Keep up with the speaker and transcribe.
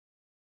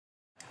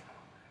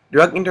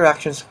Drug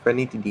interactions of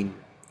ranitidine.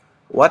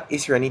 What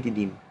is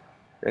ranitidine?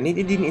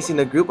 Ranitidine is in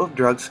a group of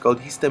drugs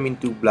called histamine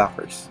 2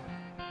 blockers.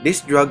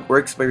 This drug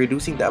works by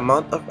reducing the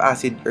amount of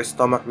acid your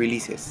stomach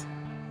releases.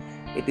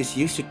 It is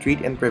used to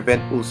treat and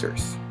prevent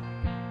ulcers.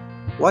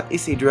 What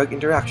is a drug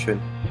interaction?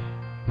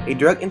 A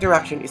drug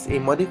interaction is a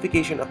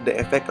modification of the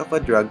effect of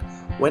a drug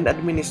when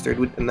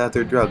administered with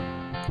another drug.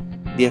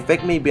 The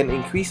effect may be an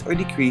increase or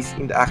decrease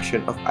in the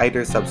action of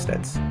either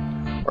substance,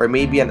 or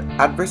may be an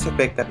adverse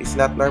effect that is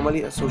not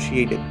normally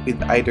associated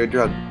with either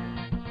drug.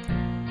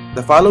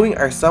 The following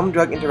are some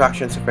drug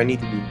interactions of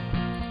ranitidine.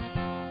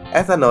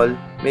 Ethanol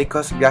may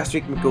cause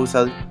gastric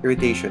mucosal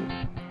irritation.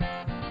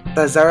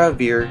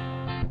 Tazarafir,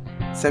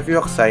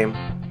 cefuroxime,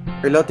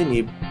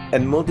 erlotinib,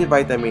 and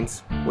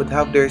multivitamins would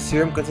have their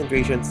serum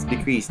concentrations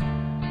decreased.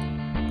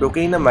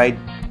 Procainamide,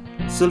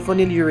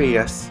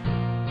 sulfonylureas,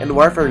 and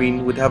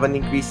warfarin would have an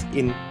increase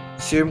in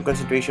serum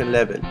concentration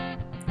level.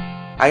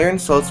 Iron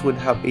salts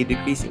would have a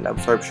decrease in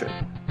absorption.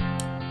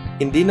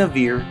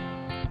 Indinavir,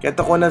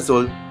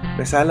 ketoconazole,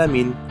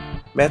 mesalamine,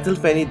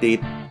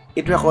 methylphenidate,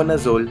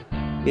 itraconazole,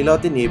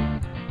 nilotinib,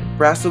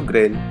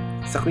 prasugrel,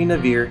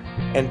 saquinavir,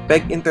 and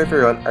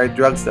peginterferon are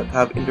drugs that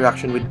have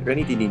interaction with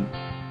ranitidine.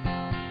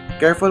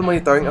 Careful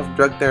monitoring of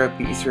drug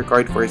therapy is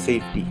required for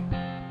safety.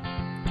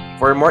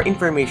 For more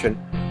information,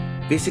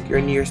 visit your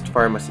nearest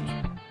pharmacy.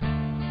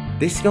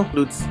 This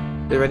concludes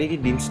the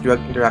ranitidine's drug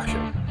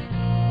interaction.